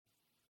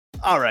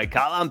All right,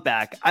 Kyle, I'm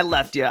back. I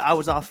left you. I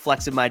was off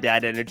flexing my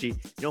dad energy.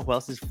 You know who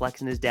else is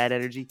flexing his dad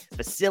energy?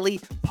 Vasily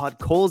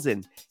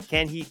Podkolzin.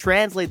 Can he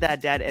translate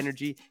that dad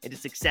energy into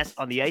success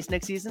on the ice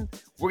next season?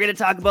 We're going to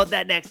talk about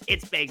that next.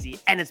 It's Bagsy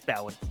and it's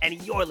Bowen,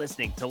 and you're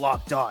listening to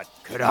Locked On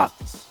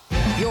Canucks.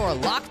 You're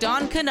Locked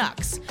On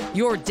Canucks,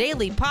 your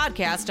daily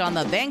podcast on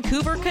the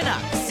Vancouver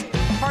Canucks.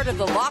 Part of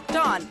the Locked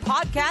On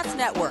Podcast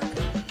Network,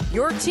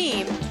 your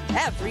team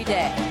every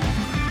day.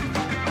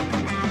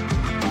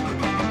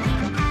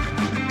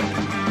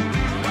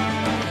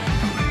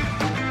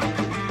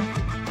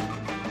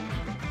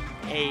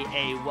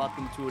 Hey,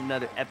 welcome to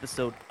another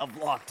episode of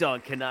Locked On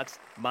Canucks.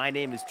 My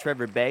name is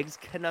Trevor Beggs,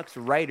 Canucks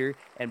writer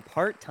and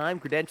part-time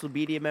credentialed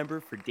media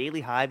member for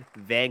Daily Hive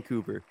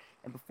Vancouver.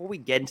 And before we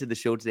get into the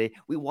show today,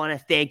 we want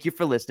to thank you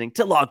for listening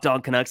to Locked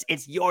On Canucks.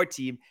 It's your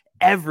team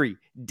every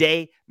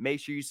day. Make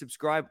sure you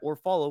subscribe or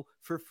follow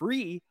for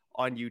free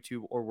on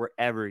YouTube or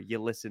wherever you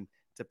listen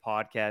to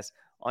podcasts.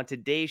 On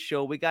today's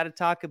show, we got to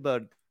talk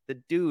about the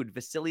dude,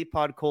 Vasily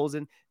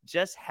Podkolzin,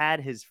 just had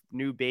his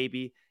new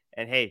baby.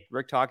 And hey,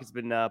 Rick Tocchet's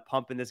been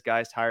pumping this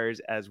guy's tires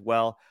as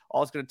well.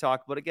 All it's going to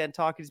talk about, again,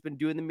 Tocchet's been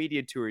doing the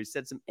media tour. He's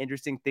said some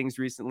interesting things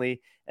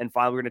recently. And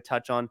finally, we're going to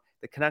touch on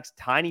the Canucks'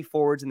 tiny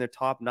forwards in their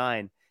top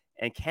nine.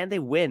 And can they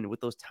win with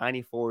those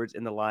tiny forwards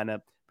in the lineup?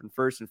 But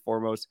first and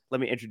foremost,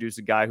 let me introduce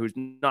a guy who's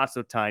not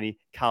so tiny,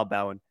 Kyle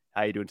Bowen.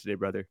 How you doing today,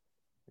 brother?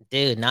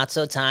 Dude, not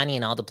so tiny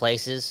in all the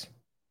places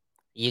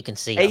you can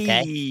see, Hey.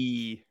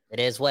 Okay? It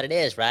is what it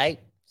is, right?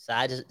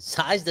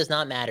 Size does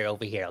not matter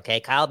over here, okay?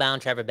 Kyle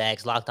Bowen, Trevor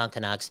Beggs, Locked On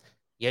Canucks,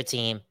 your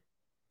team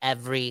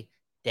every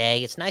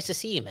day. It's nice to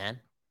see you, man.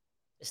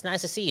 It's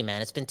nice to see you,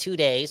 man. It's been 2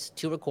 days,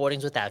 2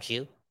 recordings without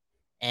you.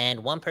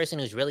 And one person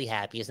who's really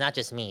happy is not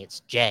just me,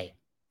 it's Jay.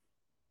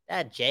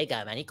 That Jay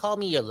guy, man, he called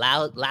me your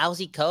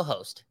lousy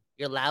co-host.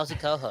 Your lousy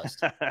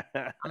co-host. I'm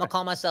going to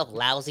call myself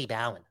Lousy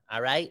Bowen,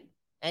 all right?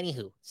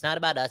 Anywho, it's not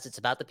about us. It's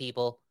about the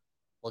people.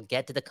 We'll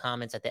get to the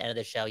comments at the end of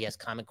the show. Yes,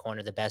 Comment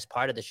Corner, the best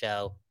part of the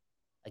show.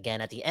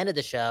 Again, at the end of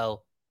the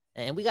show,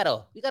 and we got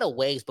a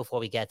ways before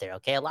we get there,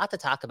 okay? A lot to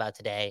talk about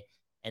today,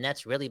 and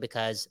that's really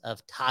because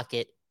of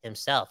Tocchet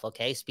himself,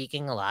 okay?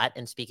 Speaking a lot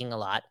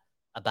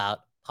about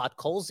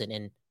Podkolzin.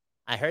 And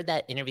I heard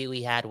that interview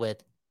we had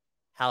with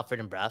Halford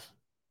and Bruff,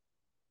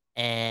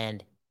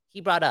 and he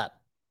brought up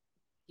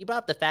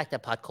the fact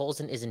that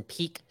Podkolzin is in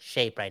peak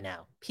shape right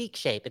now. Peak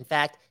shape. In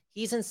fact,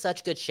 he's in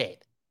such good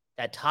shape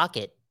that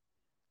Tocchet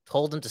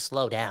told him to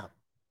slow down.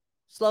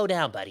 Slow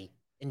down, buddy.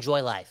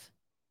 Enjoy life.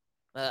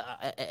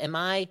 Am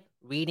I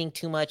reading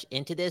too much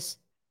into this,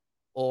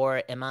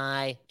 or am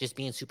I just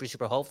being super,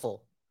 super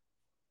hopeful?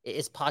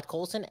 Is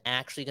Podkolzin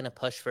actually going to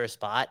push for a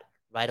spot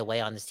right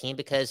away on this team?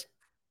 Because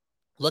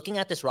looking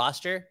at this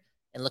roster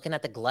and looking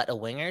at the glut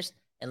of wingers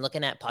and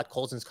looking at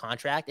Podkolzin's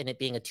contract and it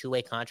being a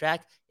two-way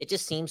contract, it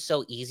just seems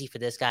so easy for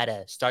this guy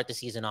to start the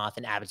season off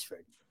in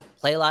Abbotsford,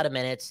 play a lot of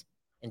minutes,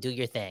 and do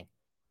your thing.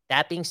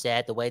 That being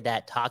said, the way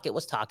that Tocchet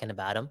was talking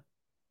about him,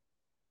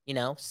 you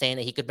know, saying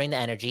that he could bring the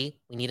energy,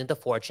 we need him to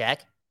forecheck.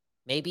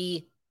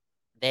 Maybe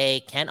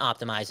they can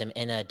optimize him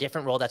in a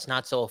different role that's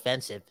not so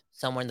offensive,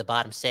 somewhere in the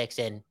bottom six,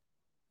 and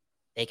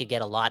they could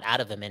get a lot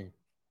out of him. And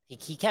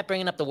he kept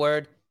bringing up the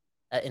word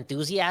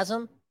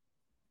enthusiasm.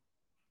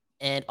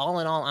 And all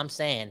in all, I'm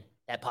saying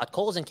that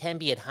Podkolzin can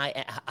be a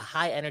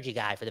high energy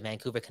guy for the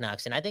Vancouver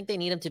Canucks. And I think they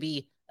need him to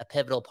be a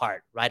pivotal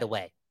part right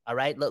away. All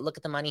right. Look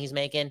at the money he's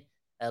making.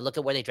 Look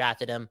at where they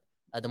drafted him.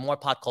 The more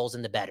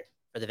Podkolzin, the better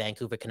for the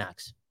Vancouver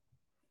Canucks.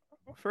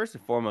 First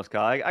and foremost,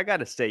 Kyle, I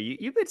gotta say,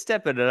 you've been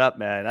stepping it up,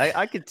 man.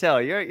 I could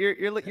tell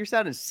you're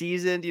sounding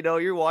seasoned. You know,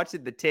 you're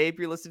watching the tape,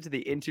 you're listening to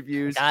the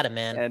interviews. Got it,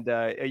 man.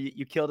 And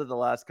you killed it the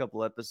last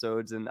couple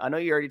episodes. And I know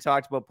you already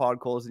talked about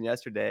Podkolzin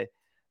yesterday,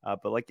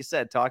 but like you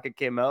said, Tocchet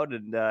came out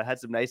and had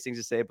some nice things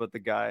to say about the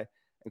guy,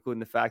 including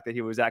the fact that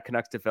he was at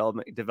Canucks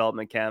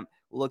development camp,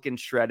 looking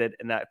shredded,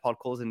 and that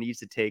Podkolzin needs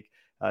to take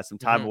some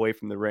time away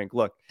from the rink.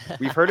 Look,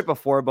 we've heard it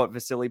before about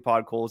Vasily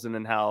Podkolzin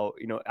and how,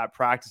 you know, at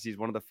practice, he's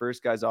one of the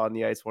first guys on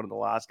the ice, one of the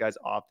last guys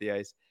off the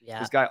ice. Yeah.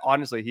 This guy,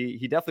 honestly,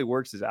 he definitely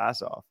works his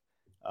ass off.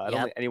 I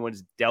don't think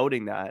anyone's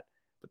doubting that.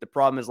 But the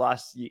problem is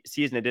last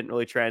season, it didn't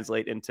really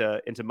translate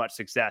into much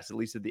success, at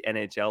least at the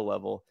NHL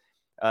level.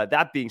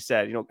 That being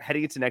said, you know,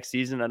 heading into next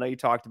season, I know you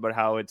talked about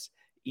how it's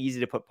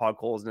easy to put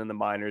Podkolzin in the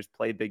minors,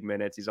 play big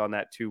minutes. He's on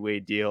that two-way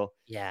deal.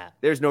 Yeah.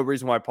 There's no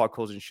reason why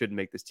Podkolzin shouldn't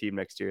make this team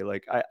next year.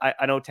 Like,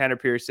 I know Tanner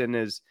Pearson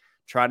is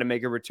trying to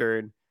make a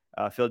return.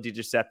 Phil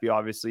DiGiuseppe,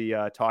 obviously,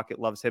 Tocchet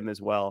loves him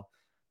as well.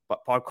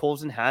 But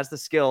Podkolzin has the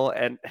skill,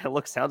 and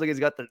it sounds like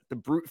he's got the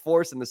brute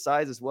force and the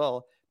size as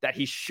well, that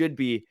he should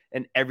be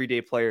an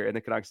everyday player in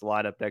the Canucks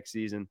lineup next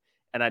season.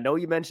 And I know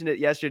you mentioned it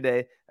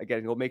yesterday.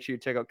 Again, go make sure you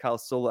check out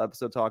Kyle's solo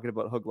episode talking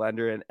about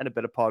Höglander and a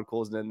bit of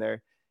Podkolzin in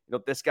there. You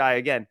know, this guy,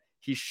 again,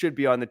 he should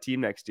be on the team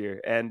next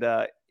year. And,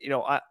 you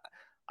know,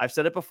 I've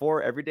said it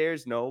before,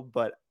 everydayers know,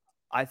 but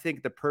I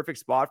think the perfect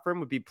spot for him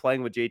would be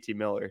playing with JT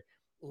Miller.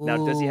 Ooh.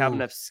 Now, does he have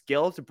enough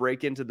skill to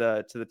break into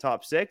the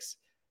top six?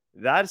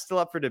 That is still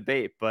up for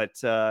debate. But,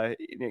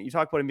 you know, you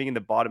talk about him being in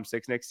the bottom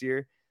six next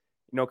year.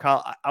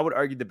 Kyle, I would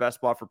argue the best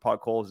spot for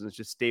Podkolzin is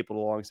just stapled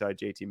alongside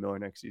JT Miller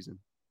next season.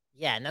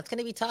 Yeah, and that's going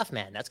to be tough,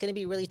 man. That's going to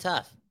be really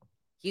tough.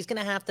 He's going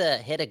to have to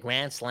hit a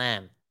grand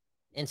slam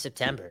in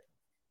September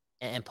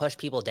and push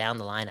people down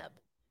the lineup.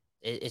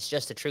 It's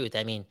just the truth.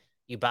 I mean,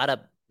 you brought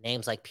up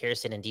names like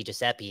Pearson and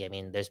DiGiuseppe. I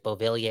mean, there's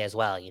Beauvillier as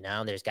well,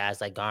 There's guys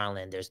like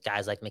Garland. There's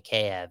guys like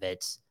Mikheyev.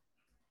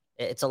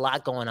 It's a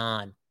lot going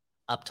on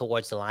up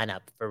towards the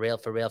lineup, for real,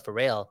 for real, for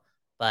real.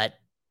 But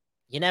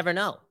you never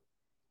know.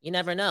 You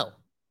never know.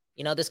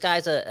 This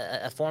guy's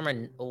a former,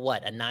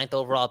 a 9th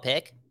overall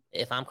pick,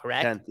 if I'm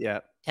correct. 10th, yeah.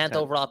 10th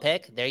overall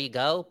pick. There you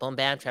go. Boom,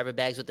 bam, Trevor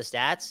Beggs with the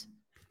stats.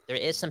 There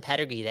is some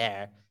pedigree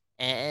there.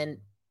 And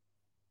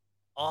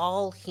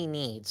all he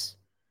needs,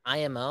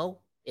 IMO,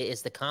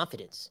 is the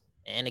confidence.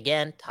 And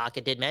again,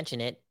 Tocchet did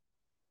mention it.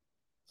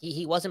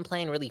 He wasn't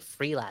playing really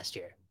free last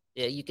year.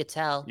 You could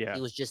tell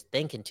he was just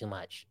thinking too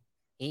much.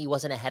 He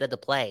wasn't ahead of the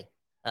play.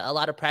 A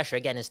lot of pressure.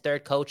 Again, his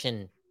third coach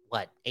in,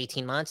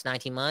 18 months,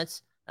 19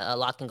 months? A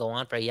lot can go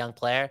on for a young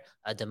player.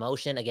 A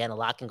demotion, again, a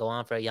lot can go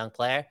on for a young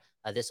player.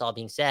 This all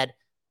being said,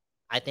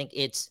 I think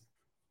it's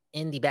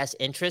in the best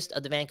interest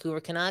of the Vancouver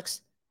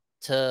Canucks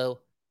to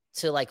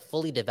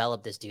fully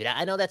develop this dude.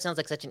 I know that sounds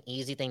like such an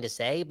easy thing to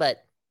say,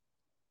 but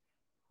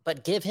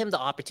give him the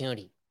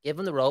opportunity. Give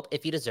him the rope,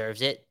 if he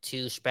deserves it,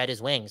 to spread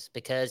his wings,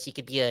 because he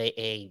could be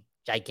a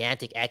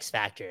gigantic X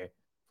factor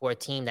for a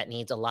team that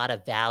needs a lot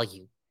of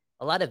value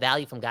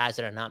from guys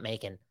that are not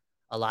making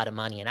a lot of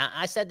money. And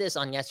I said this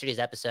on yesterday's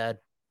episode,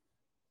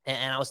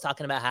 and I was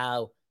talking about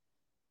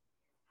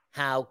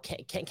how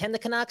can the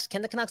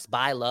Canucks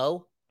buy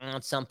low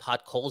on some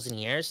Podkolzin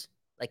years?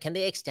 Like, can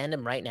they extend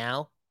him right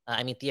now?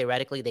 I mean,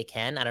 theoretically they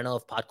can. I don't know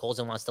if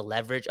Podkolzin wants to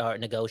leverage or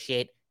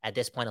negotiate at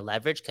this point of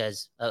leverage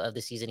because of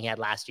the season he had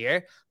last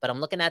year. But I'm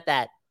looking at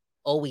that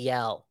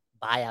OEL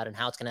buyout and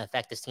how it's going to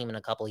affect this team in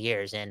a couple of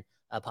years. And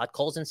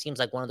Podkolzin seems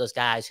like one of those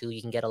guys who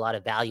you can get a lot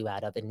of value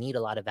out of and need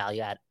a lot of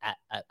value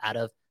out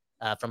of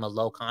from a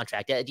low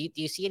contract. Do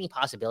you see any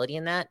possibility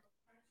in that?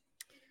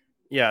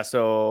 Yeah,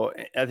 so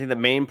I think the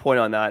main point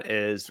on that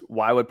is,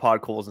 why would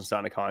Podkolzin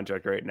sign a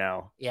contract right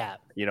now? Yeah.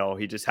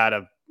 He just had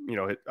a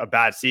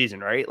bad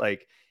season, right?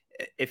 Like,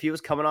 if he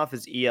was coming off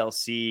his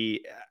ELC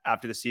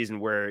after the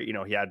season where, he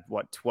had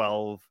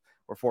 12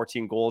 or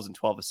 14 goals and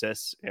 12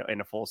 assists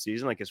in a full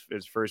season, like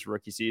his first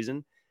rookie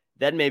season,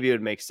 then maybe it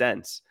would make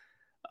sense.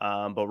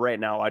 But right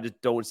now, I just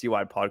don't see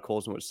why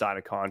Podkolzin would sign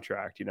a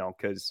contract,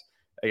 because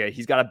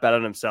he's got to bet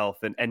on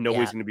himself, and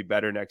nobody's going to be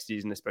better next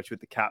season, especially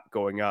with the cap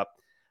going up.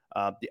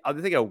 The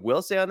other thing I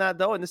will say on that,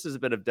 though, and this is a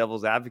bit of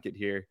devil's advocate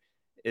here,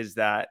 is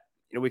that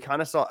we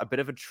kind of saw a bit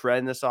of a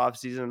trend this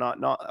offseason,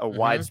 not a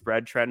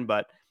widespread trend,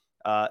 but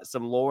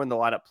some lower in the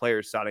lineup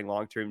players signing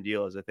long-term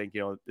deals. I think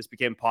this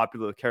became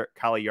popular with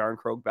Calle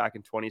Jarnkrok back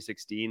in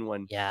 2016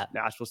 when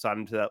Nashville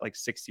signed him to that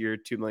 6-year,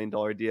 $2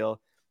 million deal.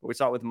 We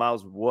saw it with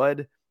Miles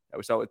Wood.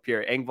 We saw it with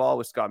Pierre Engvall,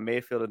 with Scott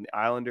Mayfield and the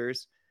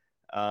Islanders.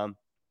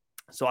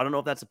 So I don't know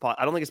if that's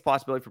I don't think it's a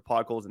possibility for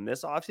Podkolzin in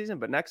this offseason,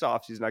 but next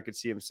offseason I could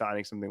see him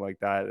signing something like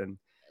that. And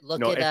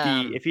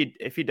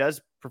if he does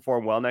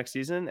perform well next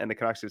season and the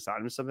Canucks could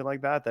sign him something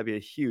like that, that'd be a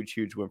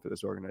huge win for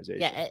this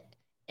organization. Yeah,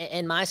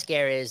 and my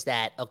scare is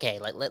that, okay,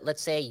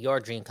 let's say your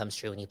dream comes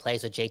true and he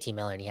plays with JT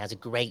Miller and he has a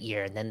great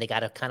year, and then they got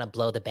to kind of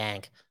blow the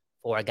bank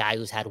for a guy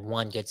who's had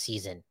one good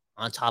season,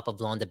 on top of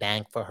blowing the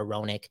bank for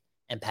Hronek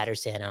and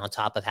Pettersson, and on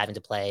top of having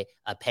to pay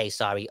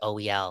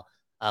OEL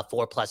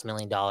 $4+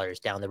 million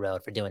down the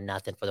road for doing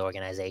nothing for the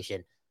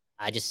organization.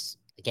 I just,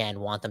 again,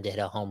 want them to hit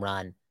a home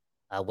run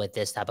with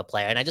this type of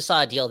player. And I just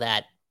saw a deal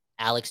that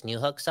Alex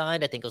Newhook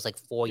signed. I think it was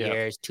 4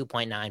 years,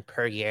 2.9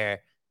 per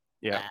year.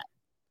 Yeah.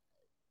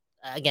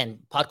 Again,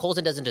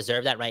 Podkolzin doesn't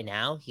deserve that right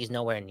now. He's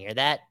nowhere near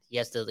that. He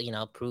has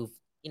to, prove,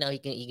 he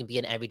can be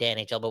an everyday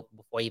NHL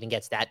before he even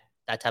gets that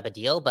type of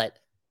deal. But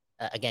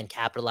again,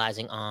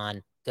 capitalizing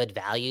on good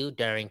value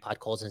during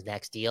Podkolzin's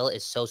next deal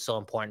is so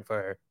important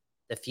for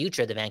the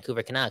future of the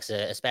Vancouver Canucks,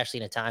 especially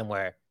in a time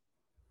where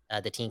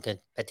the team could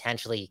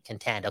potentially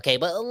contend. Okay,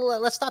 but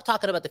let's stop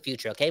talking about the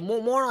future, okay?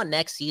 More on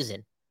next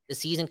season, the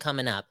season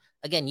coming up.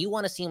 Again, you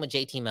want to see him with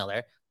JT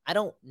Miller. I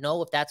don't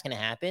know if that's going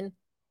to happen,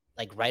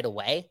 right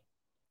away.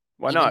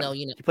 Why not? Though,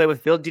 you play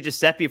with Phil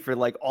DiGiuseppe for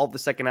all the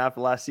second half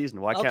of last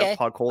season. Why can't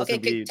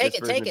Podkolzin be take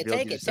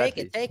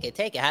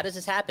it. How does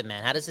this happen,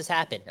 man? How does this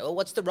happen?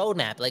 What's the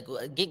roadmap?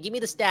 Give me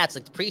the stats,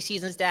 the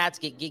preseason stats.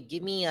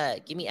 Give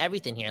me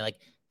everything here.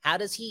 How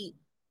does he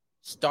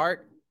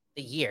start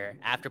the year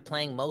after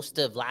playing most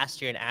of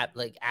last year in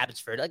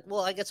Abbotsford?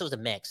 I guess it was a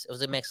mix. It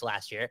was a mix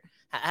last year.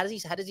 How does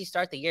he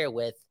start the year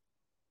with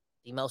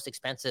the most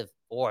expensive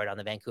forward on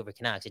the Vancouver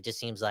Canucks? It just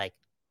seems like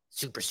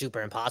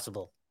super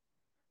impossible.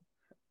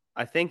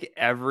 I think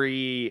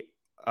every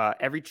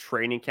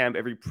training camp,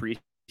 every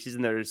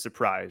preseason, there's a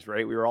surprise,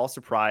 right? We were all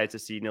surprised to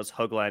see Nils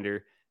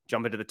Höglander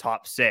jump into the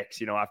top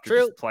 6, after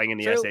just playing in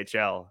the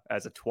SHL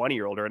as a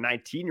 20-year-old or a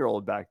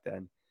 19-year-old back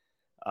then.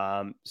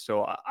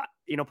 So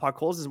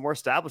Podkolzin is more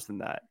established than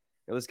that.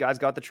 This guy's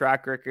got the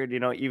track record,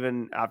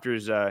 even after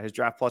his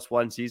draft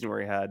 +1 season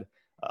where he had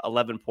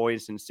 11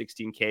 points in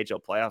 16 KHL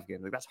playoff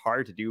games. Like, that's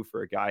hard to do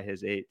for a guy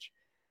his age.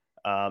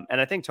 And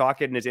I think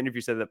Tocchet in his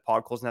interview said that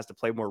Podkolzin has to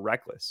play more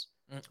reckless.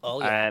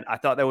 Oh, yeah. And I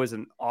thought that was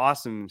an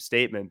awesome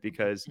statement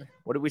because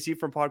what did we see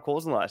from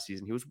Podkolzin last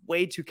season? He was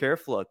way too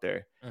careful out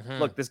there.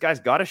 Look, this guy's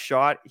got a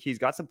shot. He's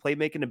got some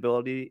playmaking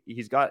ability.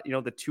 He's got, the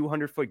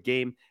 200-foot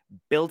game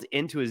built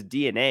into his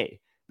DNA.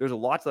 There's a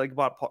lot to like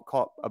about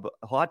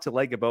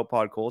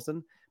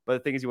Podkolzin, but the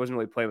thing is, he wasn't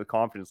really playing with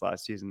confidence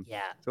last season.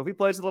 Yeah. So if he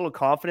plays with a little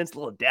confidence, a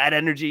little dad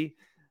energy,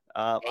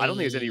 I don't think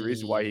there's any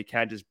reason why he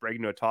can't just break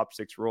into a top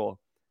 6 role.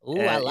 Ooh,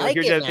 I like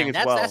here's it, the other man. thing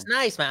as That's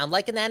nice, man. I'm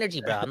liking the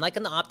energy, bro. I'm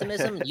liking the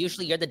optimism.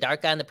 Usually you're the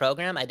dark guy in the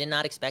program. I did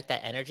not expect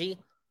that energy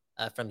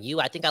from you.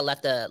 I think I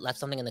left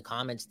something in the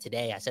comments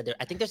today. I said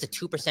I think there's a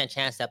 2%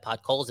 chance that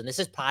Podkolzin, this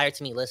is prior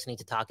to me listening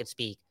to Tocchet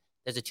speak,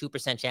 there's a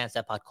 2% chance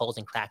that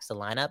Podkolzin cracks the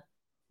lineup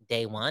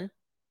day one.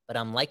 But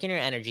I'm liking your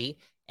energy.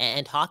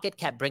 And Tocchet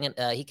kept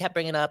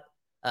bringing up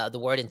the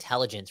word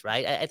intelligence,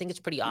 right? I think it's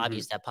pretty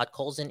obvious that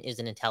Podkolzin is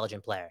an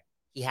intelligent player.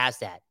 He has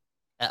that,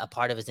 a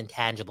part of his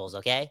intangibles,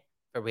 okay?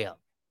 For real.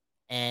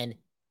 And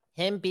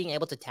him being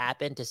able to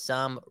tap into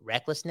some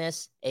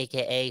recklessness,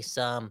 aka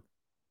some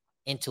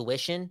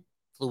intuition,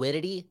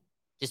 fluidity,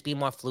 just be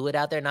more fluid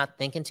out there, not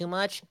thinking too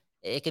much,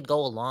 it could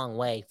go a long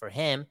way for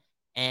him.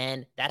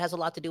 And that has a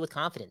lot to do with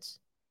confidence.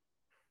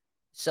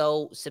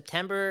 So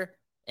September,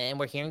 and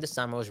we're hearing the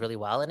summer was really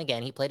well. And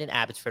again, he played in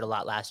Abbotsford a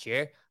lot last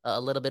year,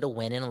 a little bit of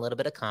winning, a little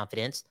bit of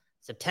confidence.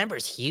 September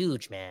is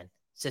huge, man.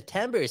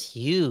 September is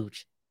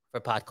huge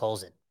for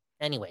Podkolzin.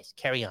 Anyways,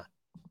 carry on.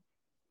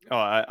 Oh,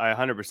 I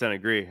 100%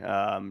 agree.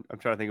 I'm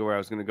trying to think of where I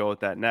was going to go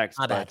with that next.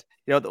 My bad.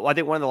 I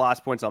think one of the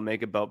last points I'll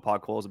make about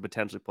Podkolzin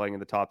potentially playing in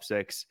the top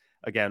 6,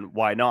 again,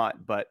 why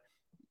not? But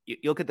you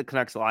look at the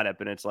Canucks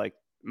lineup and it's like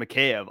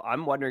Mikheyev.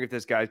 I'm wondering if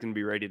this guy's going to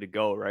be ready to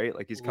go, right?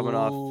 Like, he's coming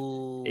off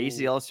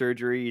ACL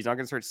surgery. He's not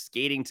going to start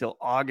skating till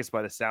August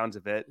by the sounds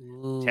of it.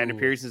 Tanner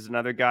Pearson is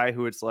another guy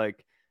who it's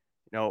like,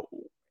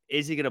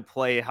 is he going to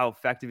play? How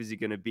effective is he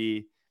going to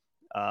be?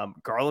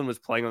 Garland was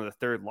playing on the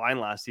third line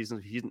last season.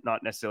 So he's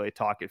not necessarily a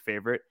Tocchet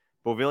favorite.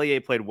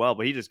 Beauvillier played well,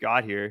 but he just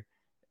got here.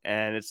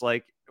 And it's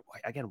like,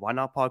 again, why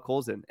not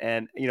Podkolzin?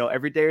 And,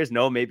 every day is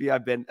no. Maybe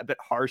I've been a bit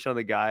harsh on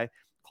the guy,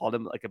 called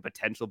him like a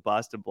potential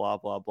bust and blah,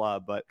 blah, blah.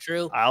 But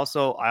true. I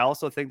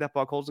also think that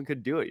Podkolzin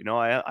could do it.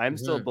 I'm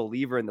still a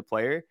believer in the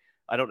player.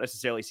 I don't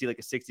necessarily see like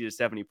a 60 to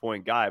 70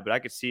 point guy, but I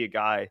could see a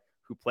guy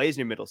who plays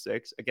in your middle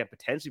 6, again,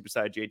 potentially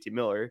beside JT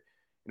Miller,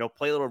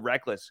 play a little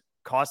reckless,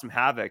 cause some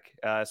havoc,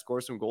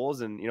 score some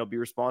goals, and be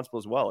responsible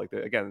as well. Like,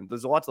 again,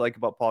 there's a lot to like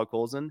about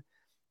Podkolzin,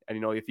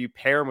 and if you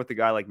pair him with a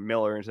guy like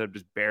Miller instead of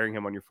just burying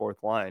him on your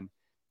fourth line,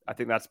 I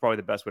think that's probably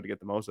the best way to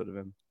get the most out of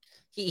him.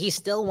 He's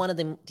still one of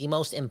the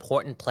most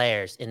important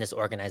players in this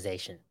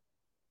organization.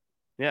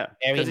 Yeah,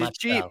 very much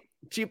cheap, so.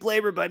 Cheap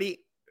labor, buddy.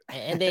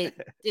 And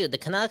the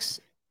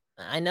Canucks.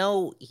 I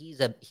know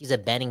he's a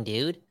betting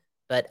dude,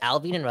 but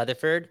Alvin and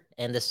Rutherford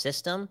and the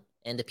system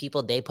and the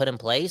people they put in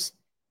place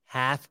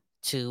have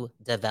to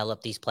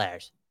develop these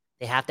players.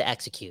 They have to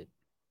execute.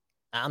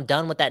 I'm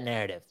done with that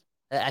narrative.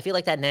 I feel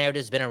like that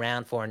narrative's been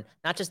around for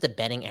not just the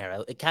betting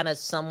era. It kind of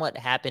somewhat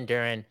happened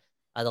during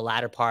the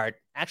latter part,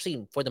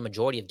 actually for the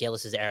majority of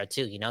Gillis's era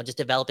too, just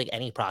developing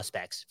any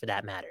prospects for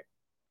that matter.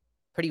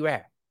 Pretty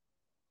rare.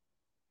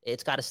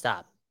 It's got to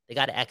stop. They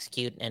got to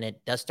execute, and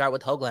it does start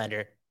with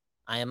Höglander,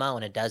 IMO,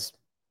 and it does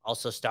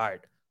also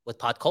start with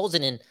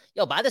Podkolzin.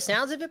 And, by the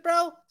sounds of it,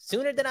 bro,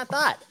 sooner than I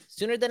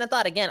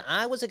thought. Again,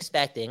 I was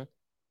expecting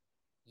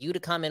you to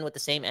come in with the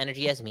same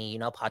energy as me.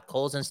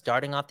 Podkolzin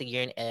starting off the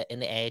year in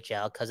the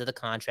AHL because of the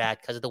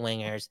contract, because of the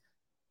wingers,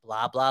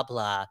 blah, blah,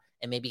 blah,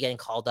 and maybe getting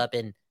called up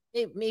in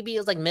maybe it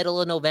was like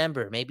middle of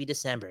November, maybe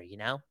December,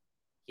 and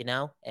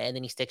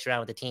then he sticks around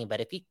with the team.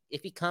 But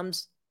if he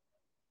comes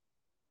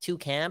to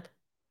camp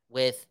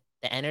with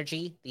the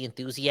energy, the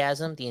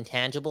enthusiasm, the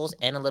intangibles,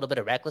 and a little bit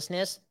of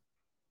recklessness,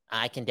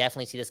 I can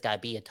definitely see this guy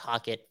be a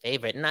Tocchet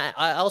favorite. And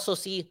I also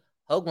see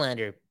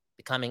Höglander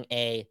becoming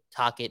a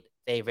Tocchet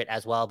favorite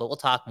as well, but we'll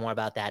talk more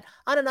about that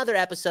on another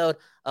episode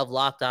of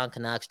Locked On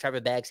Canucks. Trevor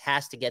Beggs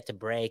has to get to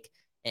break,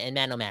 and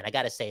man, oh man, I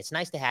gotta say, it's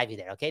nice to have you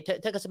there. Okay,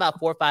 took us about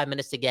 4 or 5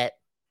 minutes to get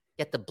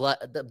the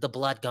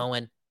blood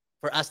going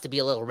for us to be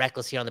a little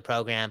reckless here on the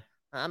program.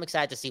 I'm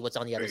excited to see what's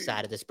on the other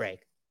side of this break.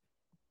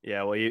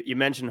 Yeah, well, you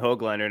mentioned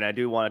Höglander, and I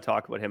do want to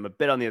talk about him a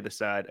bit on the other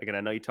side. Again,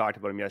 I know you talked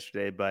about him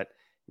yesterday, but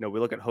we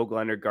look at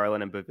Höglander,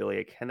 Garland, and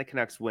Beauvillier. Can the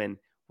Canucks win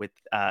with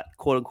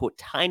quote unquote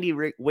tiny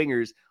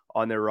wingers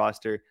on their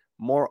roster?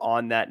 More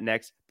on that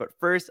next. But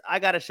first, I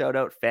got to shout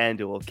out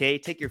FanDuel, okay?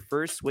 Take your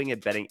first swing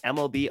at betting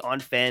MLB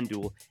on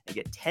FanDuel and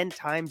get 10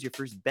 times your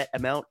first bet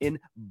amount in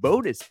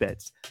bonus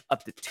bets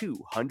up to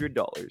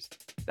 $200.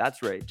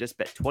 That's right. Just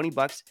bet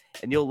 $20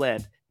 and you'll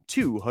land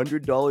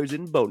 $200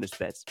 in bonus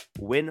bets,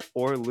 win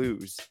or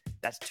lose.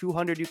 That's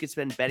 $200 you can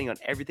spend betting on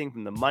everything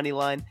from the money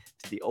line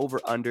to the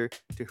over-under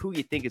to who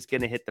you think is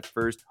going to hit the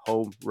first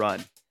home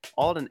run.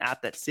 All in an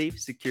app that's safe,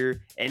 secure,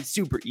 and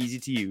super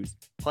easy to use.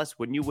 Plus,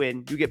 when you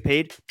win, you get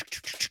paid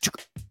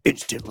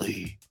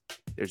instantly.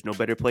 There's no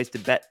better place to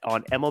bet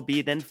on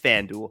MLB than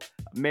FanDuel,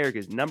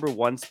 America's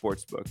 #1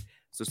 sportsbook.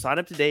 So sign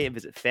up today and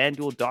visit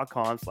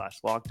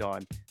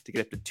FanDuel.com/lockedon to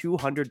get up to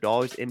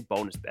 $200 in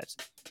bonus bets.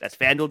 That's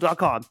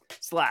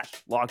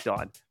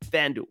FanDuel.com/lockedon.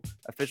 FanDuel,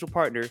 official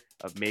partner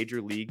of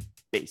Major League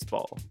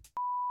Baseball.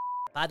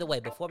 By the way,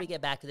 before we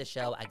get back to the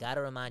show, I got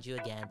to remind you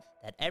again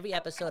that every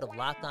episode of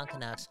Locked On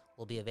Canucks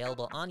will be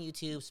available on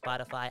YouTube,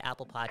 Spotify,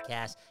 Apple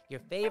Podcasts,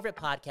 your favorite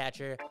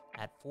podcatcher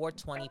at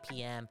 4:20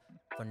 p.m.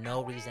 for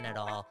no reason at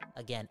all.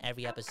 Again,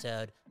 every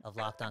episode of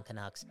Locked On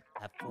Canucks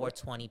at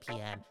 4:20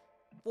 p.m.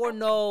 for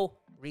no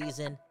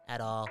reason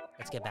at all.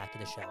 Let's get back to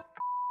the show.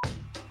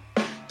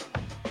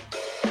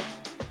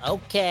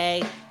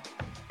 Okay.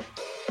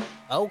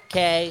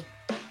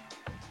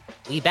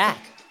 We back.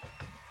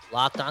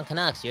 Locked On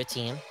Canucks, your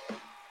team.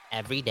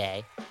 Every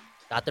day.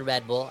 Got the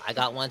Red Bull. I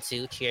got one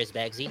too. Cheers,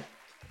 Begsy.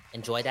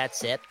 Enjoy that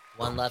sip.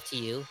 One love to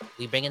you.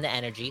 We bring in the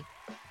energy.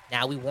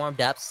 Now we warmed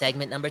up.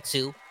 Segment number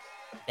 2.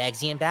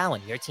 Begsy and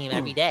Bowen, your team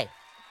every day.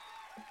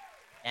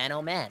 Man,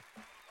 oh man.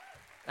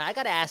 Now, I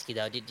got to ask you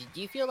though, do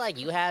you feel like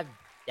you have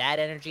dad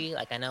energy?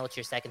 Like, I know it's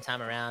your second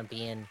time around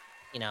being,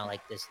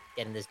 like this,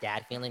 getting this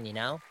dad feeling,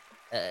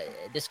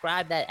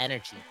 describe that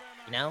energy,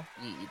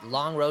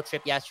 long road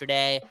trip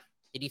yesterday.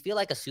 Did you feel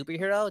like a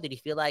superhero? Did you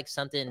feel like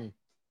something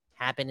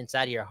happened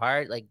inside of your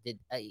heart? Like,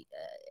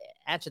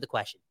 answer the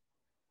question.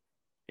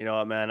 You know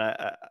what, man?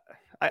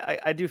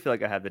 I do feel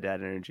like I have the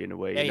dad energy in a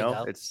way. There you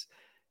go. It's,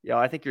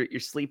 I think you're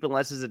sleeping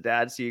less as a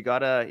dad, so you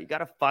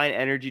gotta find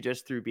energy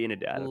just through being a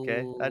dad.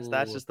 Okay,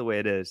 that's just the way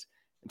it is.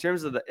 In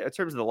terms of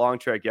the long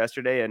trek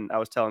yesterday, and I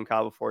was telling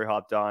Kyle before he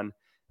hopped on,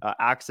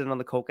 accident on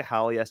the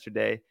Coquihalla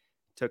yesterday.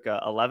 Took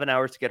 11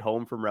 hours to get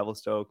home from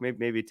Revelstoke,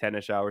 maybe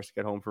 10-ish hours to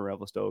get home from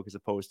Revelstoke as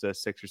opposed to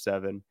 6 or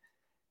 7.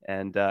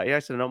 And I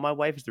said, no, my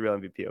wife is the real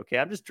MVP. Okay,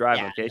 I'm just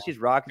driving. Okay, she's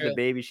rocking the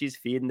baby, she's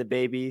feeding the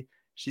baby,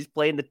 she's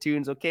playing the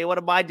tunes. Okay, what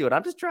am I doing?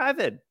 I'm just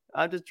driving.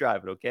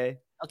 Okay.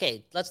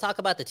 Okay, let's talk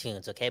about the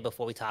tunes. Okay,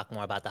 before we talk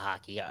more about the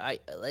hockey,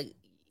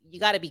 you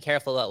got to be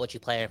careful about what you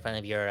play in front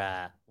of your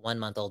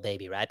 1-month-old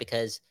baby, right?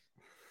 Because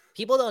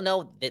people don't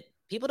know that.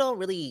 People don't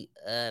really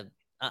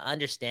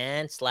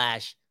understand /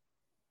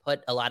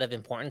 put a lot of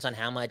importance on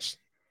how much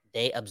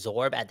they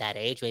absorb at that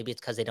age. Maybe it's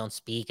because they don't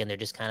speak and they're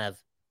just kind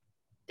of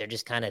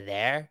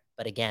there.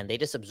 But again, they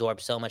just absorb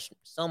so much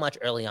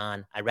early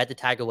on. I read the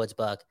Tiger Woods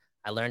book.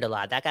 I learned a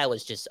lot. That guy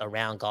was just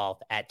around golf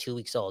at 2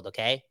 weeks old.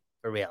 Okay,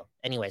 for real.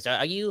 Anyways,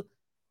 are you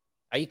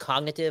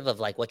cognitive of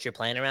like what you're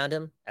playing around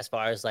him as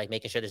far as like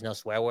making sure there's no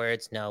swear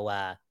words, no,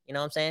 you know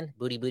what I'm saying?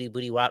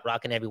 Booty,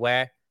 rocking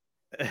everywhere.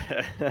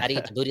 How to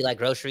eat the booty like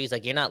groceries.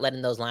 Like, you're not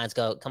letting those lines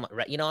go. Come on,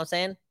 right? You know what I'm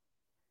saying?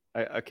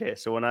 Okay,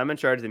 so when I'm in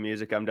charge of the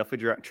music, I'm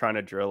definitely trying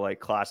to drill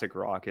like classic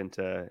rock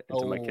into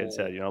my kid's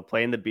head.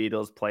 Playing the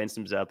Beatles, playing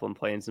some Zeppelin,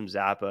 playing some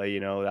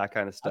Zappa, that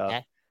kind of stuff.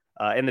 Okay.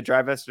 In the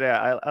drive yesterday,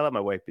 I let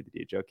my wife be the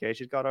DJ. Okay,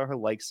 she's got all her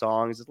like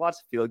songs. There's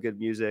lots of feel good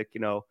music.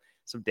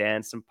 Some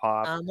dance, some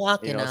pop. I'm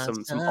walking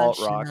on some alt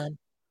rock.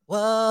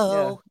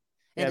 Whoa.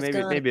 Yeah,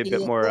 maybe a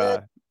bit more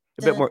than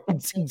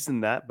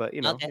that. But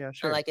okay. yeah,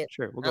 sure. I like it.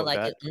 Sure, we'll go with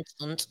that.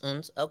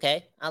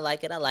 Okay, I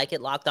like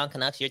it. Locked On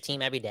Canucks, your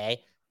team every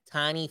day.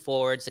 Tiny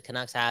forwards. The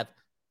Canucks have,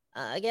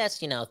 I guess,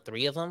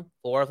 3 of them,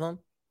 4 of them.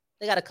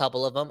 They got a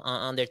couple of them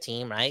on their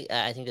team, right?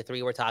 I think the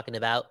 3 we're talking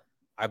about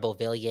are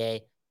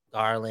Beauvillier,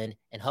 Garland,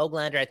 and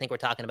Höglander. I think we're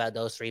talking about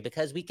those 3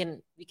 because we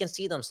can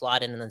see them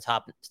slot in the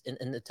top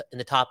in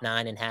the top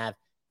 9 and have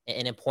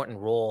an important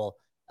role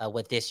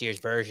with this year's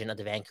version of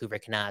the Vancouver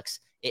Canucks.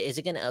 Is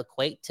it going to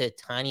equate to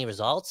tiny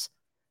results?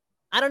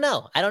 I don't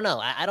know. I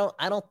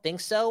don't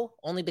think so.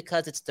 Only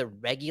because it's the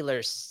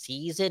regular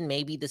season.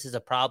 Maybe this is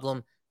a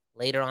problem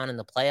later on in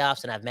the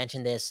playoffs, and I've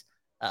mentioned this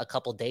a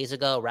couple days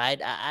ago,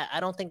 right? I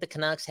don't think the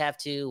Canucks have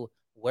to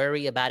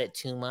worry about it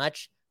too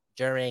much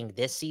during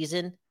this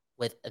season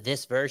with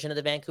this version of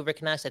the Vancouver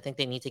Canucks. I think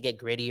they need to get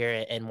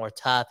grittier and more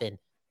tough and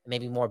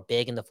maybe more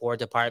big in the forward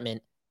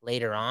department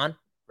later on,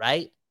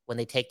 right? When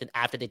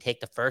after they take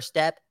the first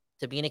step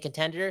to being a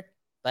contender.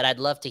 But I'd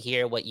love to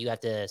hear what you have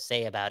to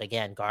say about,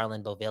 again,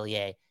 Garland,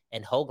 Beauvillier,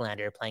 and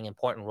Höglander playing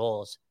important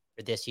roles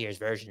for this year's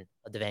version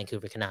of the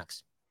Vancouver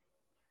Canucks.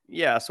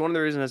 Yeah, so one of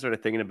the reasons I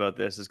started thinking about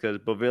this is because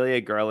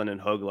Beauvillier, Garland,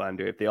 and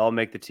Höglander, if they all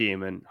make the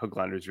team, and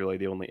Höglander is really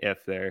the only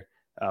if there,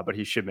 but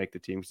he should make the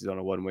team because he's on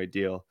a one-way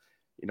deal.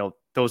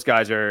 Those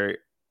guys are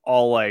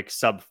all like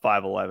sub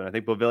 5'11". I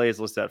think Beauvillier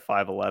is listed at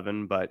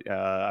 5'11", but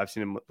I've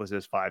seen him listed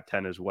as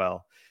 5'10" as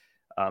well.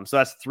 So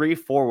that's 3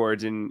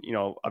 forwards and,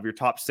 of your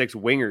top 6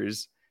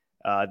 wingers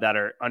that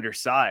are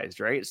undersized,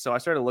 right? So I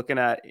started looking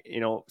at,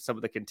 some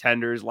of the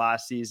contenders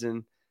last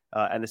season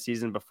and the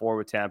season before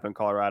with Tampa and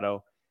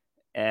Colorado.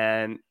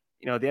 And,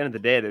 at the end of the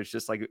day, there's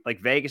just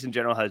like Vegas in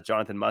general has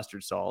Jonathan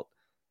Mustard Salt.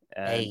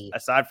 And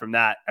aside from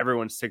that,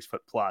 everyone's 6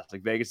 foot plus.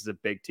 Like Vegas is a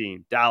big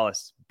team.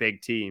 Dallas,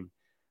 big team.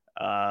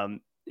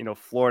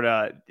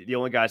 Florida, the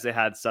only guys they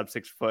had sub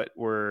 6 foot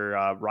were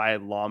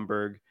Ryan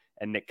Lomberg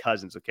and Nick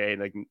Cousins. Okay.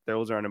 Like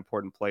those aren't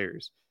important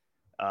players.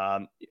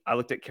 I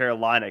looked at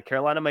Carolina.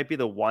 Carolina might be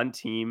the one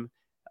team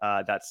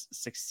that's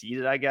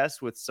succeeded, I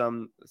guess, with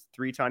some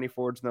 3 tiny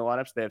forwards in their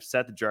lineups. They have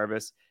Seth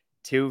Jarvis,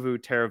 Teuvo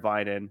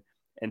Teravainen,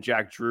 and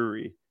Jack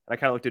Drury. And I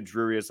kind of looked at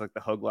Drury as like the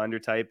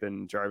Höglander type,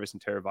 and Jarvis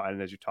and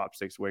Teravainen as your top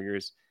 6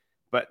 wingers.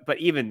 But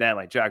even then,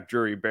 like Jack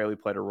Drury barely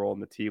played a role in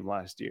the team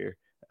last year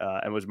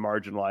and was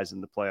marginalized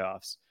in the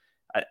playoffs.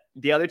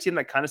 The other team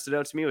that kind of stood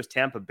out to me was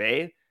Tampa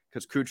Bay,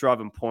 because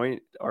Kucherov and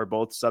Point are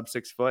both sub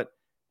 6 foot.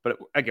 But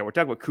again, we're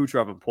talking about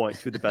Kucherov and Point,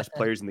 2 of the best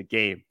players in the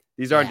game.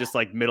 These aren't just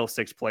like middle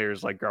 6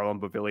 players like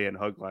Garland, Beauvillier, and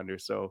Höglander.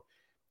 So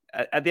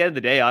at the end of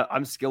the day,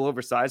 I'm skill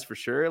oversized for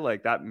sure.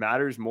 Like that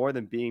matters more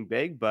than being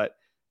big, but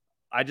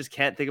I just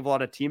can't think of a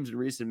lot of teams in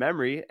recent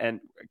memory. And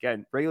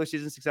again, regular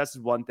season success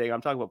is one thing.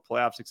 I'm talking about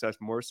playoff success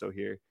more so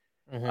here.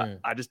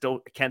 I just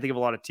can't think of a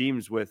lot of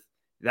teams with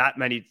that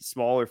many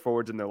smaller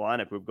forwards in their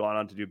lineup who've gone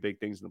on to do big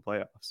things in the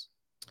playoffs.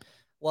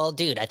 Well,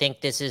 dude, I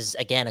think this is,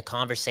 again, a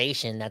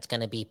conversation that's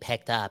going to be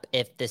picked up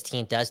if this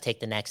team does take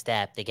the next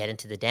step. They get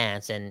into the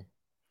dance, and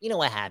you know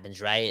what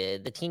happens,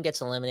 right? The team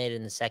gets eliminated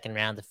in the second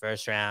round, the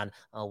first round.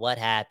 Oh, what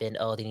happened?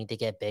 Oh, they need to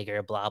get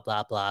bigger, blah,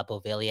 blah, blah.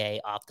 Beauvillier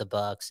off the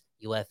books,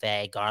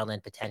 UFA,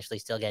 Garland potentially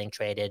still getting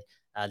traded.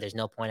 There's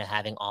no point of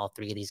having all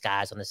 3 of these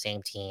guys on the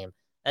same team.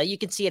 You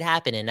can see it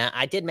happen. And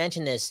I did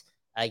mention this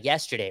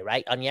yesterday,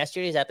 right? On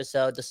yesterday's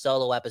episode, the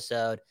solo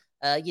episode,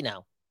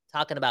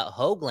 talking about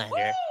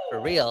Höglander for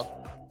real.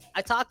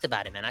 I talked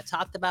about it, man. I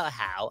talked about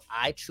how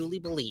I truly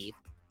believe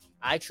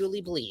that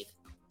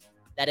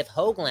if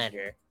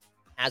Höglander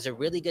has a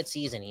really good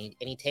season and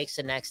he takes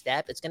the next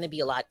step, it's going to be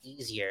a lot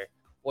easier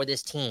for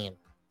this team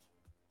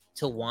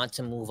to want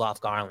to move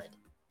off Garland.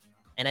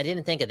 And I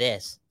didn't think of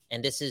this,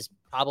 and this is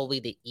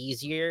probably the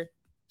easier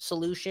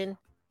solution.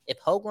 If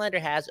Höglander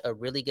has a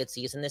really good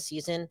season this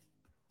season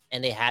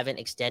and they haven't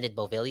extended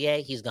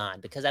Beauvillier, he's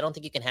gone, because I don't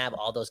think you can have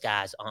all those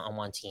guys on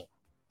one team.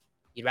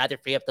 You'd rather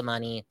free up the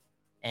money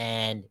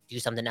and do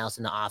something else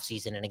in the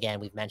offseason. And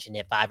again, we've mentioned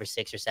it 5 or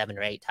 6 or 7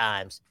 or 8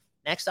 times.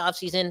 Next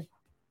offseason,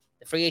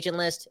 the free agent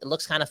list, it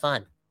looks kind of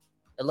fun.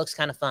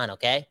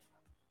 Okay?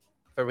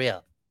 For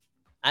real.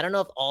 I don't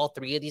know if all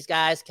 3 of these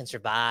guys can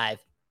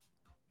survive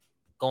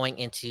going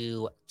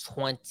into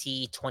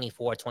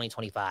 2024,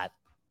 2025.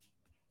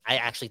 I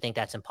actually think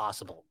that's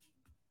impossible.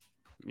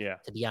 Yeah.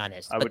 To be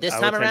honest. This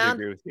time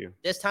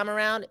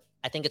around,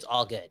 I think it's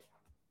all good.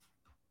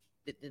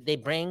 They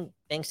bring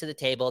things to the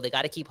table. They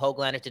got to keep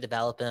Höglander to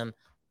develop him.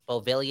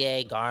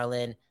 Beauvillier,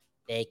 Garland,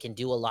 they can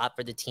do a lot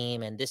for the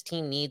team. And this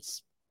team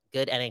needs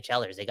good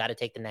NHLers. They got to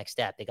take the next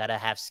step. They got to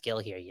have skill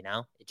here,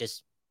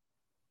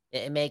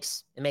 It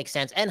makes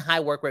sense. And high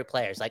work rate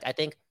players. Like, I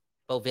think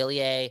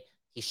Beauvillier,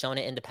 he's shown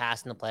it in the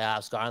past in the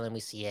playoffs. Garland,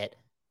 we see it.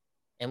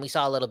 And we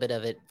saw a little bit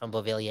of it from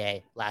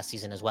Beauvillier last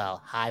season as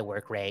well. High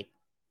work rate.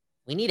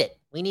 We need it.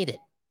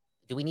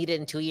 Do we need it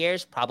in 2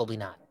 years? Probably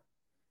not.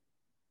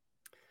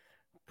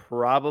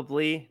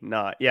 Probably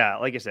not. Yeah,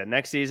 like I said,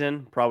 next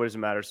season probably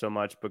doesn't matter so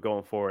much, but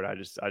going forward, I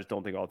just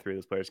don't think all 3 of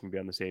those players can be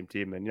on the same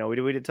team. And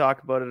we did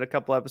talk about it a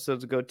couple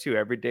episodes ago too.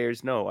 Every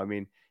dayers know. I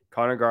mean,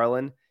 Connor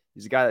Garland,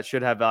 he's a guy that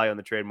should have value on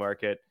the trade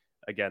market.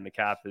 Again, the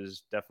cap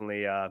has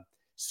definitely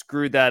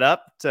screwed that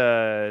up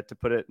to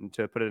put it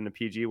in a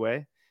PG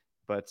way.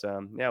 But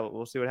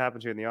we'll see what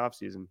happens here in the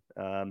offseason.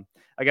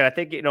 Again, I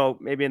think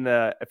maybe in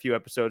a few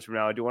episodes from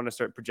now, I do want to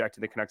start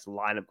projecting the Canucks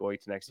lineup going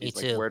to next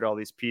season. Like, where do all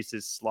these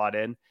pieces slot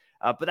in?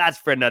 But that's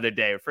for another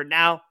day. For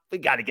now, we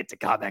got to get to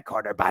comment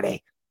corner,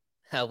 buddy.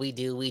 We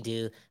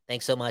do.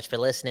 Thanks so much for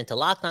listening to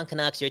Locked On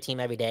Canucks, your team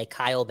every day.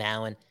 Kyle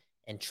Bowen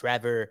and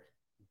Trevor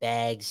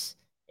Beggs.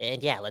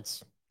 And yeah,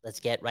 let's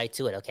get right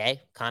to it,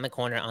 okay? Comment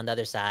corner on the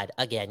other side.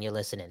 Again, you're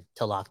listening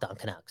to Locked On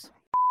Canucks.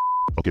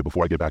 Okay,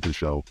 before I get back to the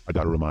show, I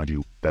got to remind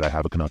you that I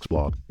have a Canucks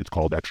blog. It's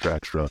called Extra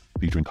Extra,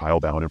 featuring Kyle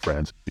Bowen and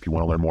friends. If you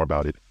want to learn more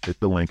about it, hit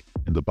the link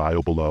in the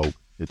bio below.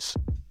 It's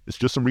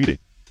just some reading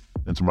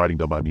and some writing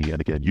done by me, and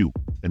again, you,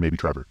 and maybe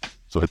Trevor.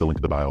 So hit the link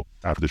in the bio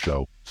after the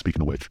show.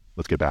 Speaking of which,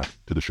 let's get back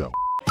to the show.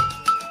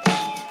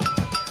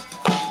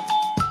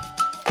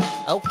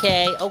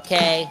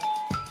 Okay.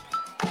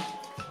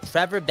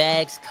 Trevor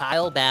Beggs,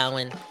 Kyle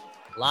Bowen,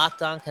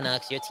 Locked On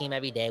Canucks, your team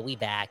every day. We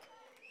back.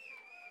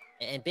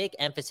 And big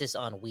emphasis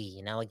on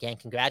we. Again,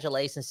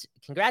 congratulations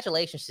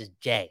to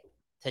Jay,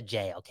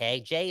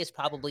 okay? Jay is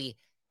probably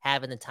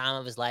having the time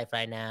of his life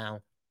right now.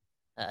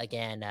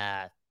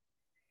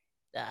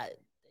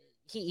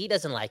 He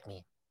doesn't like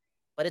me,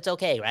 but it's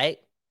okay, right?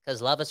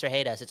 Because love us or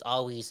hate us, it's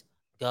always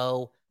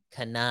go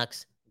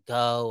Canucks,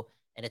 go.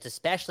 And it's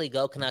especially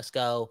go Canucks,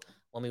 go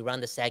when we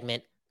run the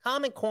segment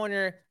Comment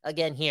Corner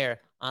again here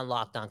on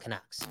Locked On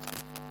Canucks.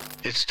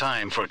 It's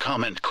time for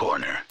Comment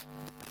Corner.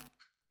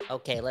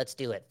 Okay, let's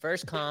do it.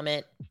 First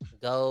comment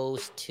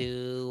goes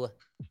to...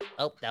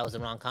 Oh, that was the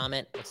wrong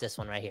comment. It's this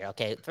one right here.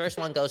 Okay, first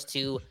one goes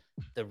to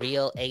the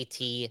real AT.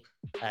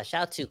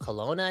 Shout out to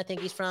Kelowna, I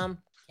think he's from.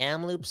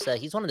 Kamloops.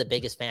 He's one of the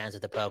biggest fans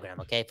of the program,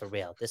 okay, for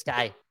real. This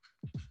guy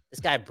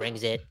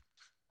brings it.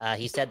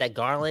 He said that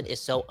Garland is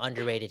so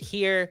underrated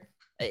here.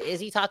 Is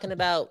he talking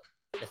about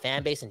the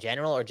fan base in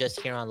general or just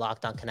here on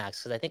Locked On Canucks?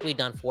 Because I think we've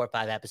done 4 or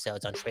 5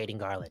 episodes on trading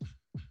Garland.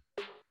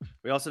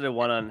 We also did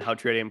one on how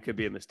trading him could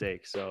be a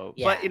mistake. So,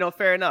 Yeah. but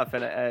fair enough.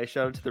 And I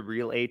shout out to the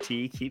real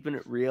AT, keeping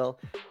it real.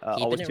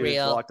 Always it tuned to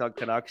real. Locked On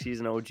Canucks. He's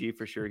an OG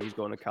for sure. He's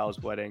going to Kyle's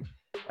wedding.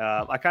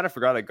 I kind of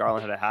forgot that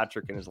Garland had a hat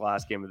trick in his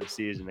last game of the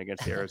season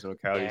against the Arizona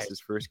Coyotes, his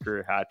first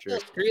career hat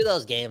trick. Screw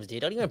those games,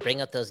 dude. Don't even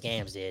bring up those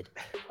games, dude.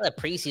 The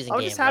preseason game.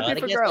 I'm just happy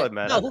for Garland,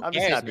 man. No, who I'm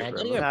cares, just happy man? for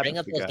Don't him. even I'm bring happy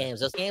up for the those guy. games.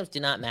 Those games do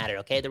not matter,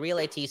 okay? The real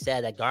AT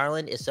said that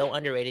Garland is so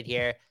underrated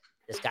here.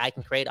 This guy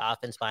can create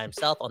offense by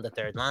himself on the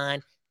third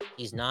line.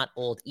 He's not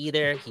old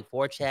either. He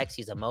forechecks.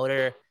 He's a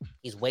motor.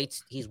 He's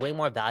way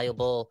more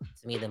valuable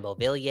to me than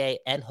Beauvillier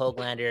and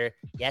Höglander.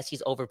 Yes,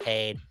 he's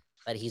overpaid,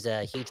 but he's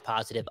a huge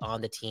positive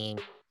on the team.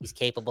 He's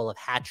capable of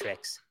hat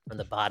tricks from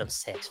the bottom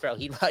six. Bro,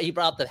 he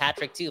brought up the hat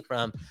trick too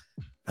from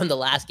the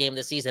last game of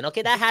the season.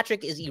 Okay, that hat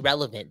trick is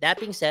irrelevant. That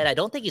being said, I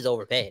don't think he's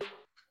overpaid.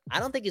 I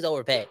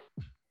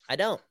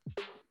don't.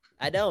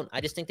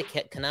 I just think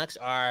the Canucks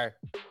are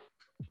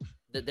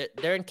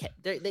they're going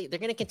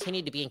to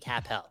continue to be in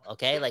cap hell.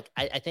 Okay, like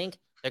I think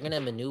they're going to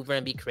maneuver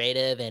and be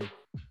creative and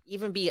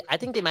even be. I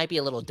think they might be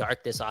a little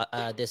dark this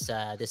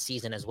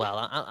season as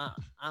well.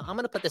 I'm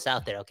going to put this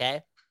out there.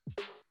 Okay,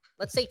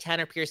 let's say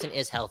Tanner Pearson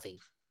is healthy.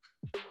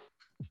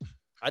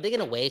 Are they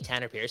going to waive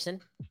Tanner Pearson?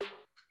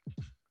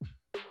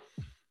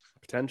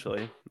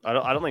 Potentially. I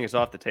don't think it's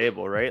off the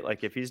table, right?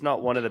 Like if he's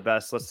not one of the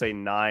best, let's say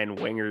 9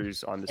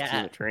 wingers on this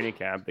team at training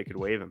camp, they could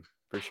waive him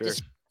for sure.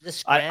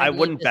 I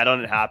wouldn't bet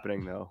on it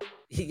happening though.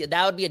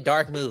 That would be a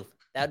dark move.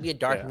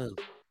 Move.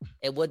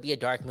 It would be a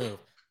dark move.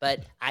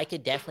 But I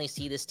could definitely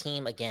see this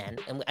team again.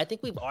 And I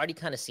think we've already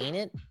kind of seen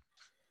it.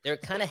 They're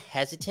kind of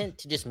hesitant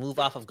to just move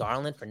off of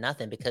Garland for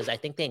nothing because I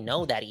think they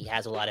know that he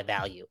has a lot of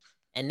value.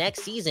 And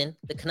next season,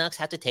 the Canucks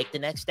have to take the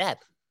next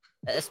step,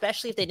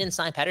 especially if they didn't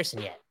sign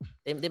Pettersson yet.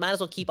 They might as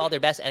well keep all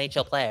their best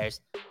NHL players,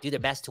 do their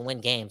best to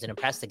win games and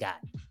impress the guy.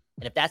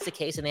 And if that's the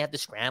case, and they have to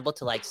scramble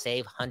to like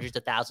save hundreds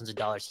of thousands of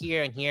dollars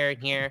here and here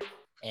and here,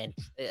 and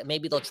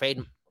maybe they'll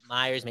trade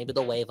Myers, maybe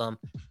they'll waive him,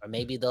 or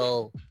maybe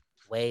they'll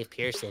waive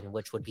Pearson,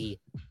 which would be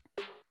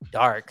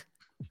dark.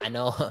 I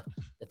know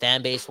the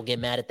fan base will get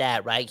mad at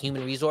that, right?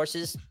 Human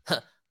resources,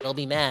 they'll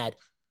be mad,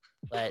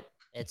 but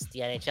it's the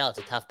NHL. It's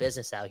a tough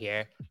business out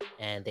here,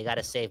 and they got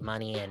to save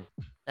money. And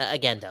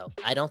again, though,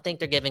 I don't think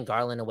they're giving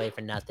Garland away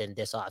for nothing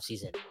this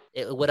offseason.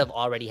 It would have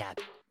already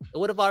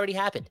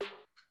happened.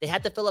 They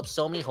had to fill up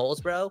so many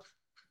holes, bro,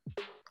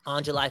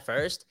 on July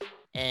 1st.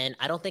 And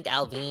I don't think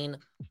Alvin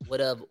would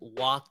have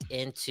walked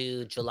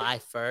into July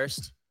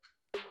 1st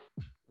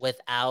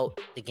without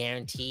the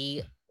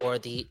guarantee or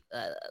the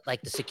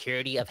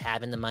security of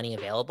having the money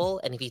available.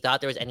 And if he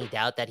thought there was any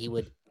doubt that he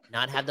would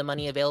not have the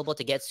money available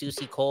to get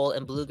Susie, Cole,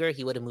 and Bluger,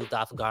 he would have moved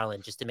off of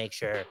Garland just to make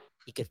sure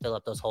he could fill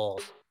up those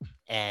holes.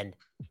 And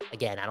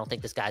again, I don't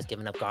think this guy's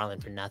giving up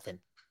Garland for nothing.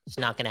 It's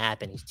not going to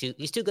happen.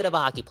 He's too good of a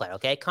hockey player,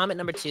 okay? Comment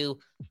number 2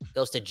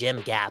 goes to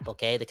Jim Gap,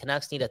 okay? The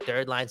Canucks need a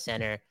third-line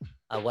center.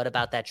 What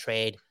about that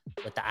trade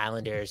with the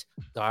Islanders,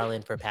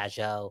 Garland for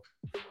Pajot?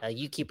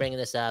 You keep bringing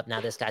this up. Now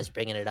this guy's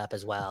bringing it up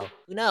as well.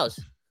 Who knows?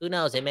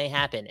 It may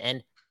happen.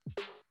 And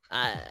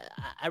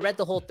I read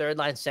the whole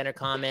third-line center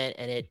comment,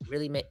 and it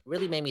really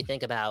made me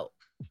think about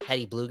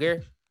Teddy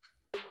Bluger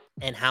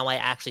and how I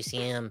actually see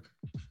him.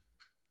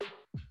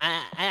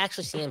 I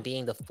actually see him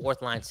being the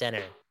fourth-line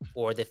center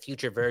for the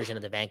future version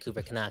of the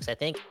Vancouver Canucks. I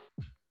think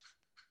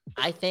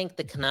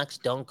the Canucks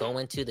don't go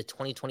into the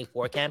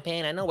 2024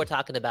 campaign. I know we're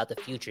talking about the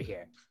future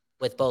here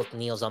with both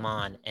Neil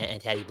Zaman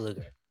and Teddy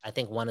Bluger. I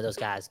think one of those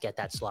guys get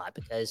that slot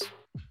because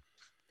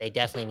they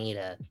definitely need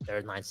a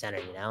third-line center,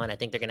 and I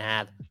think they're going to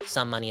have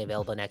some money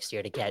available next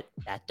year to get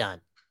that done.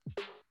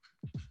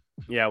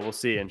 Yeah, we'll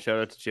see. And shout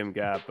out to Jim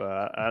Gap.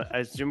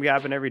 Is Jim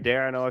Gap in every day?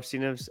 I know I've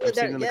seen him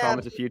in the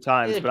comments a few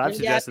times, but I've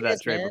suggested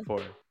that trade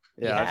before.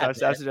 Yeah, I've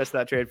suggested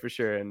that trade for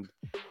sure. And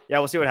yeah,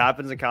 we'll see what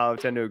happens. And Kyle, I would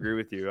tend to agree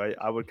with you.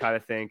 I would kind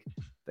of think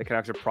the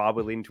Canucks are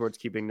probably leaning towards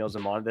keeping Nils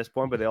Zaman at this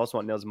point, but they also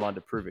want Nils Zaman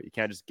to prove it. You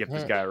can't just give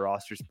this guy a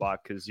roster spot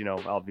because,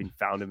 Alvin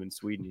found him in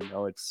Sweden.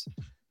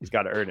 He's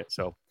got to earn it.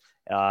 So,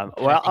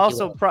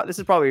 this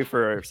is probably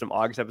for some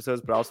August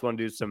episodes, but I also want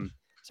to do some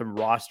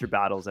roster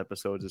battles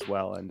episodes as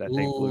well. And I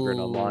think Bluger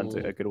and Alman's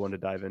a good one to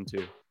dive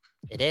into.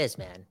 It is,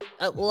 man.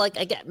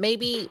 I get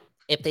maybe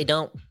if they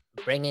don't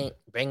bring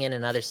in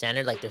another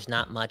center, like there's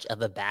not much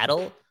of a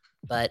battle,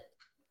 but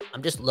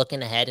I'm just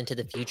looking ahead into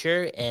the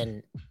future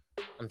and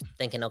I'm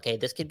thinking, okay,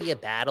 this could be a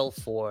battle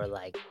for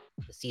like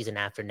the season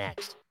after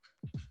next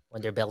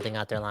when they're building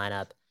out their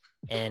lineup.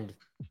 And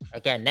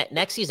again,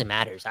 next season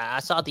matters. I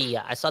saw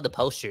the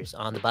posters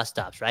on the bus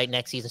stops, right?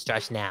 Next season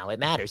starts now. It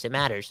matters.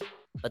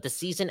 But the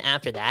season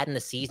after that and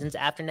the seasons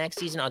after next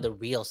season are the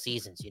real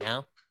seasons,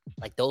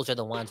 Like those are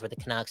the ones where the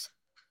Canucks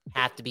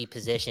have to be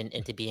positioned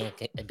into being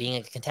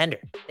a contender.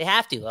 They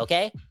have to,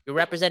 okay? You're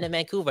representing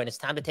Vancouver and it's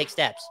time to take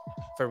steps.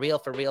 For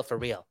real.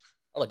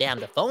 Oh, damn,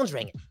 the phone's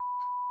ringing.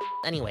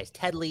 Anyways,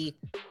 Ted Lee,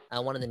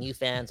 one of the new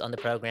fans on the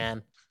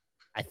program,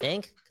 I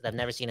think, because I've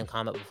never seen him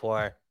comment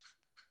before,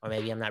 or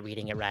maybe I'm not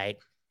reading it right.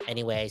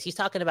 Anyways, he's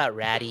talking about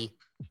Ratty,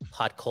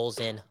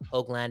 Podkolzin,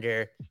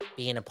 Höglander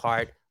being a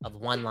part of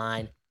one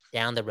line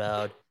down the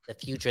road, the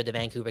future of the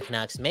Vancouver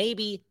Canucks.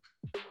 Maybe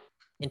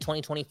in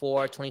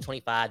 2024,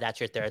 2025, that's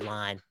your third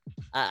line.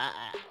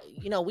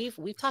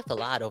 We've talked a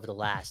lot over the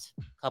last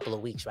couple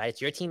of weeks, right?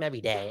 It's your team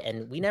every day,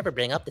 and we never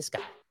bring up this guy.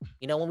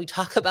 When we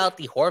talk about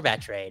the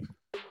Horvat trade,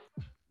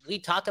 we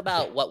talk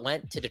about what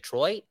went to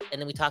Detroit,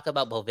 and then we talk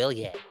about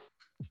Beauvillier.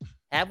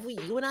 Have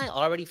you and I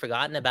already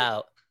forgotten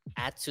about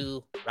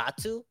Aatu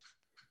Räty?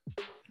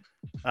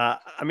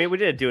 We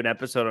did do an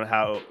episode on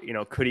how,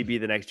 could he be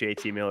the next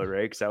JT Miller,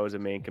 right? Because that was a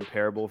main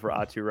comparable for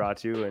Aatu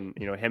Räty. And,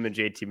 him and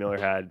JT Miller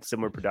had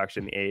similar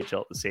production in the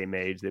AHL at the same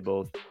age. They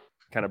both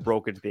kind of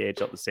broke into the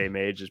AHL at the same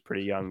age as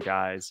pretty young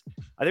guys.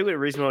 I think the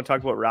reason we want to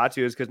talk about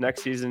Räty is because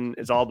next season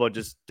is all about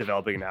just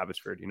developing in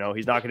Abbotsford.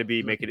 He's not going to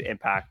be making an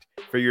impact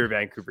for your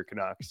Vancouver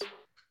Canucks.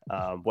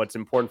 What's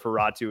important for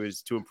Räty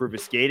is to improve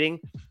his skating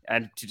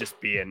and to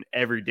just be an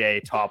everyday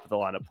top of the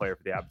lineup player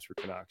for the Abbotsford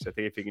Canucks. I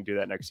think if he can do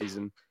that next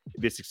season, it'd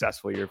be a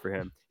successful year for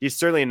him. He's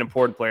certainly an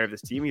important player of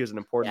this team. He was an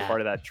important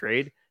part of that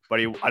trade, but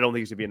I don't think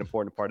he's going to be an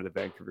important part of the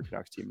Vancouver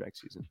Canucks team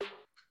next season.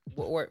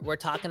 We're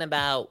talking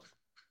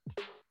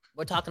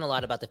a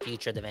lot about the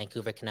future of the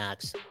Vancouver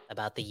Canucks,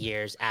 about the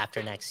years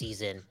after next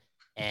season,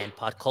 and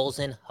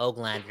Podkolzin,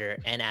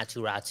 Höglander, and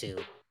Aatu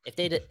Räty. If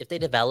they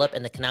develop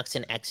and the Canucks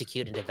can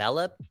execute and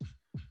develop,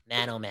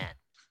 man, oh man,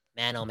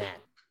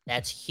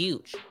 that's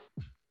huge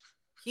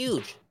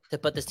to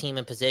put this team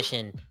in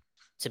position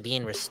to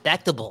being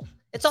respectable.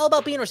 It's all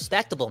about being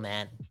respectable,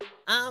 man.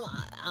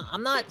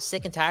 I'm not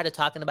sick and tired of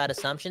talking about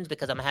assumptions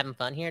because I'm having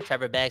fun here.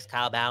 Trevor Beggs,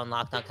 Kyle Bowen,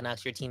 Locked On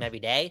Canucks, your team every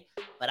day.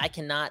 But I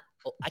cannot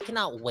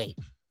wait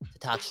to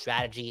talk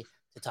strategy,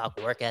 to talk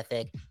work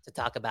ethic, to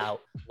talk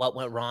about what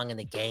went wrong in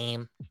the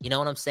game. You know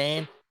what I'm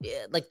saying?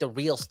 Like the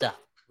real stuff,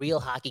 real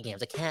hockey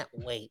games. I can't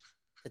wait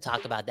to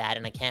talk about that,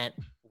 and I can't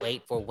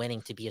wait for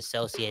winning to be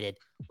associated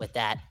with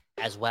that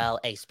as well.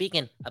 Hey,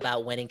 speaking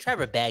about winning,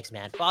 Trevor Beggs,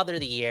 man, Father of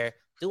the Year,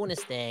 doing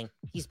his thing.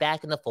 He's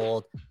back in the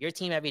fold. Your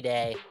team every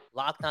day.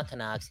 Locked On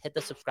Canucks. Hit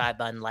the subscribe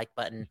button, like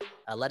button.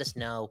 Let us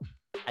know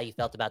how you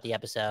felt about the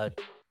episode.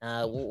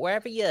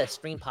 Wherever you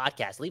stream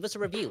podcasts, leave us a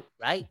review,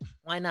 right?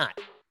 Why not?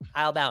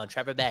 Kyle Bowen,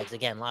 Trevor Beggs,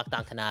 again, Locked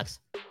On Canucks.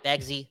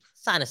 Beggsy,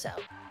 sign us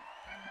out.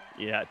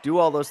 Yeah, do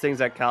all those things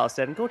that Kyle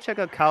said, and go check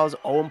out Kyle's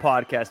own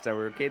podcast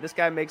network. Okay, this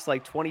guy makes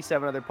like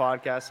 27 other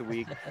podcasts a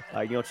week.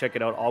 Check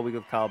it out all week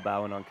with Kyle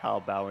Bowen on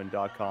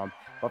KyleBowen.com.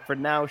 But for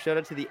now, shout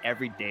out to the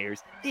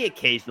everydayers, the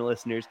occasional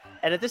listeners,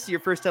 and if this is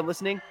your first time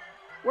listening,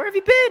 where have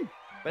you been?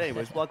 But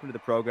anyways, welcome to the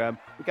program.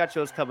 We got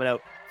shows coming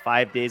out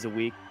 5 days a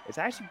week. It's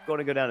actually going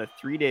to go down to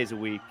 3 days a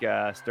week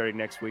starting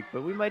next week,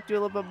 but we might do a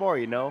little bit more,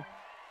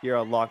 here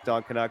on Locked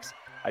On Canucks.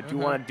 I do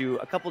want to do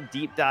a couple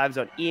deep dives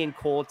on Ian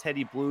Cole,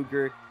 Teddy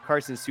Bluger,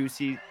 Carson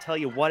Soucy, tell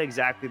you what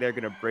exactly they're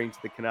going to bring to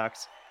the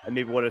Canucks and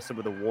maybe what are some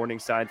of the warning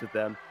signs with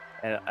them.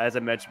 And as I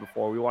mentioned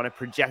before, we want to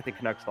project the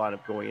Canucks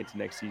lineup going into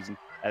next season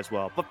as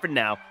well. But for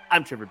now,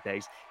 I'm Trevor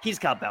Beggs. He's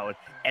Kyle Bowen.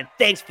 And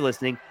thanks for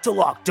listening to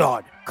Locked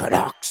On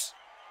Canucks.